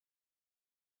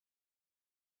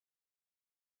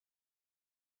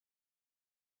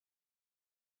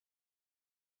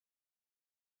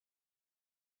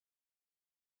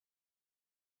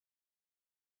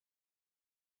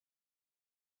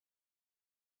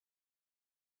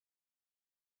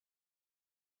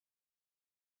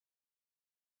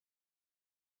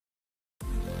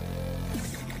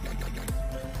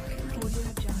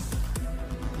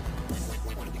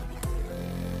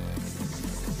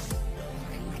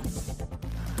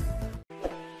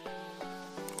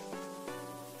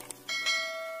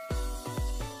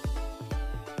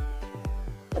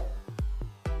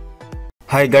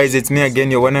Hi guys, it's me again,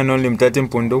 your one and only Mutati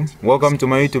Mpundu. Welcome to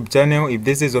my YouTube channel. If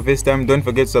this is your first time, don't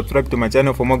forget to subscribe to my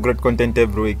channel for more great content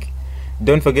every week.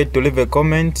 Don't forget to leave a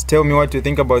comment. Tell me what you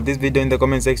think about this video in the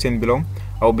comment section below.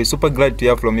 I'll be super glad to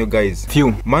hear from you guys.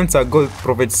 Few months ago,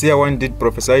 Prophet Seer 1 did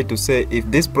prophesy to say if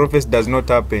this prophecy does not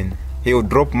happen, he will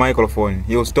drop microphone,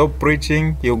 he will stop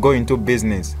preaching, he will go into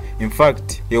business. In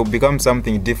fact, he will become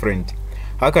something different.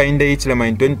 Haka inde Ichlema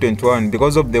in 2021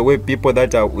 because of the way people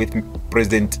that are with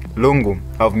President Lungu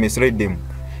have misled him.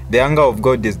 The anger of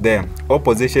God is there.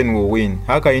 Opposition will win.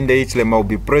 Haka inde Ichlema will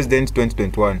be president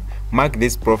 2021. Mark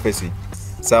this prophecy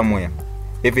somewhere.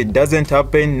 If it doesn't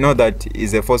happen, know that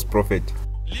he's a false prophet.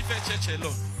 Leave a church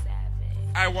alone.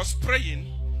 I was praying,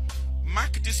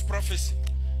 mark this prophecy.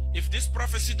 If this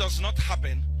prophecy does not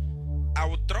happen, I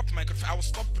will drop microphone. I will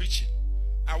stop preaching.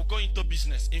 I will go into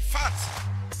business. In fact,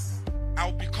 I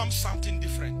will become something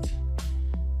different.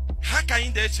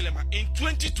 In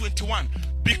 2021,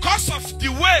 because of the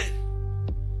way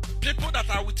people that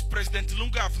are with President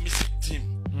Lungu have misled him,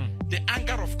 the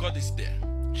anger of God is there.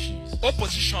 Jesus.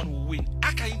 Opposition will win.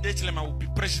 I will be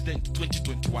president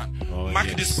 2021. Mark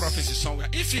this prophecy somewhere.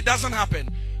 If it doesn't happen,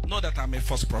 know that I'm a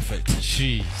false prophet.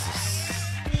 Jesus.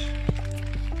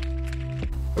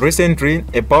 Recently,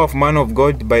 a powerful man of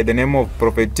God by the name of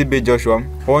Prophet TB Joshua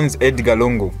owns Edgar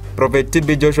Lungu. Prophet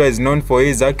TB Joshua is known for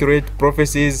his accurate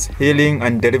prophecies, healing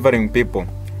and delivering people.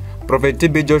 Prophet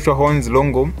TB Joshua owns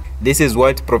Lungu. This is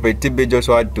what Prophet TB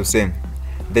Joshua had to say.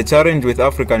 The challenge with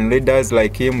African leaders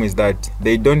like him is that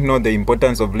they don't know the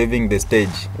importance of leaving the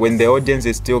stage when the audience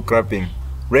is still clapping.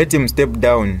 Let him step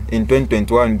down in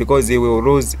 2021 because he will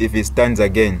lose if he stands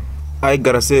again. I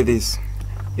gotta say this.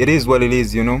 It is what it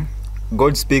is, you know.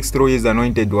 God speaks through his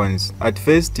anointed ones. At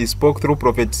first, he spoke through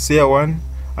Prophet Seer 1,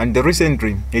 and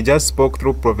recently, he just spoke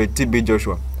through Prophet TB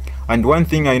Joshua. And one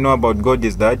thing I know about God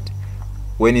is that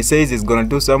when he says he's gonna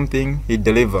do something, he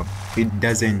delivers. He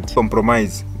doesn't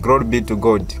compromise. Glory be to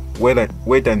God.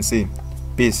 Wait and see.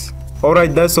 Peace.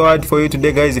 Alright, that's all I had for you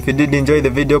today, guys. If you did enjoy the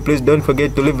video, please don't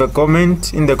forget to leave a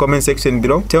comment in the comment section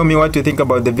below. Tell me what you think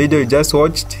about the video you just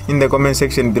watched in the comment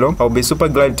section below. I'll be super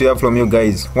glad to hear from you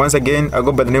guys. Once again, I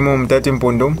go by the name of Mutati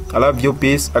Mpundu. I love you.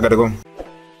 Peace. I gotta go.